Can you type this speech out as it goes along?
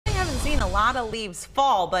a lot of leaves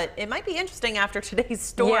fall, but it might be interesting after today's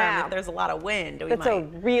storm if there's a lot of wind. That's a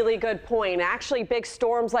really good point. Actually, big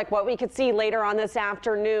storms like what we could see later on this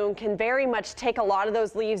afternoon can very much take a lot of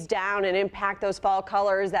those leaves down and impact those fall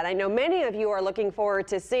colors that I know many of you are looking forward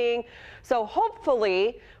to seeing. So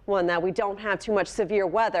hopefully, one, that we don't have too much severe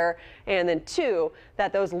weather, and then two,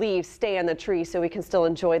 that those leaves stay on the tree so we can still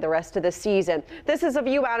enjoy the rest of the season. This is a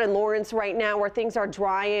view out in Lawrence right now where things are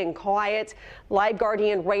dry and quiet. Live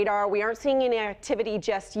Guardian radar. We aren't seeing any activity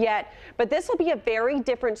just yet, but this will be a very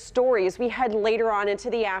different story as we head later on into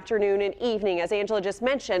the afternoon and evening. As Angela just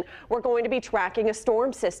mentioned, we're going to be tracking a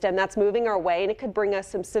storm system that's moving our way, and it could bring us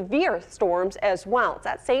some severe storms as well. It's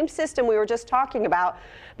that same system we were just talking about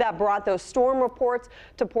that brought those storm reports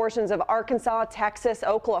to portions of Arkansas, Texas,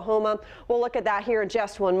 Oklahoma. We'll look at that here in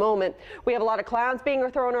just one moment. We have a lot of clouds being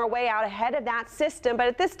thrown our way out ahead of that system, but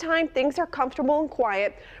at this time things are comfortable and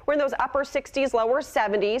quiet. We're in those upper 60s, lower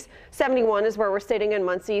 70s. 71 is where we're sitting in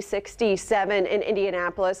Muncie, 67 in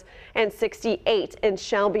Indianapolis, and 68 in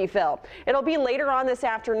Shelbyville. It'll be later on this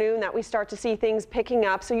afternoon that we start to see things picking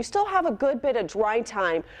up, so you still have a good bit of dry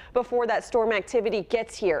time before that storm activity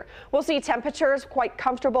gets here. We'll see temperatures quite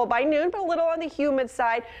comfortable by noon, but a little on the humid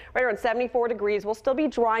side, right around 74 degrees. We'll still be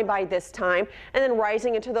dry by this time, and then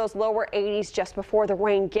rising into those lower 80s just before the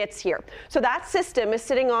rain gets here. So that system is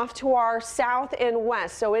sitting off to our south and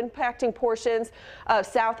west, so impacting portions of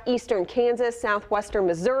southeastern Kansas, southwestern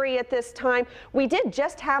Missouri at this time. We did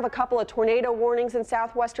just have a couple of tornado warnings in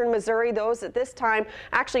southwestern Missouri. Those at this time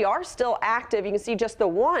actually are still active. You can see just the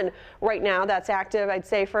one right now that's active, I'd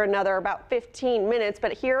say, for another about 15 minutes.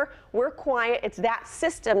 But here we're quiet. It's that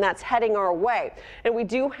system that's heading our way. And we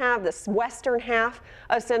do have this western half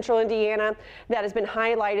of central Indiana that has been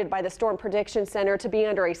highlighted by the Storm Prediction Center to be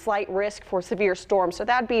under a slight risk for severe storms. So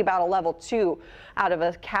that'd be about a level 2 out of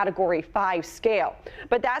a category 5 scale.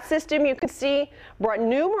 But that system, you can see, brought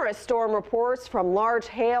numerous storm reports from large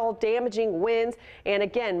hail, damaging winds, and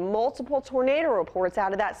again, multiple tornado reports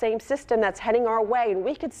out of that same system that's heading our way. And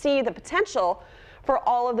we could see the potential for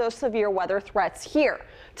all of those severe weather threats here.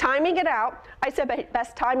 Timing it out, I said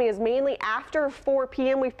best timing is mainly after 4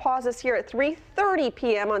 p.m. We've paused this here at 3:30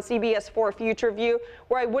 p.m. on CBS 4 Future View,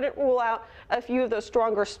 where I wouldn't rule out a few of those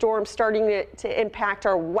stronger storms starting to impact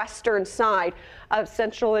our western side of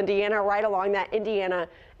central Indiana, right along that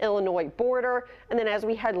Indiana-Illinois border. And then as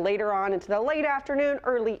we head later on into the late afternoon,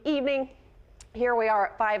 early evening, here we are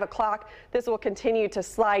at 5 o'clock. This will continue to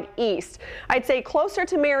slide east. I'd say closer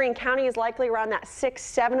to Marion County is likely around that 6,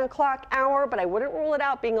 7 o'clock hour, but I wouldn't rule it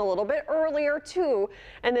out being a little bit earlier too.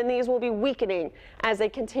 And then these will be weakening as they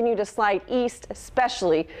continue to slide east,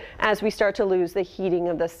 especially as we start to lose the heating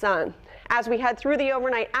of the sun. As we head through the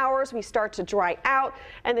overnight hours, we start to dry out,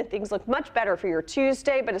 and then things look much better for your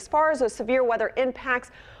Tuesday. But as far as those severe weather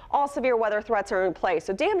impacts, all severe weather threats are in place.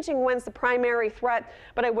 So damaging winds the primary threat,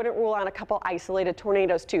 but I wouldn't rule out a couple isolated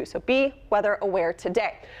tornadoes too. So be weather aware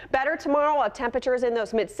today. Better tomorrow, we'll have temperatures in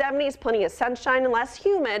those mid-70s, plenty of sunshine and less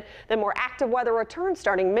humid. Then more active weather returns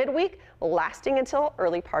starting midweek, lasting until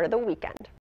early part of the weekend.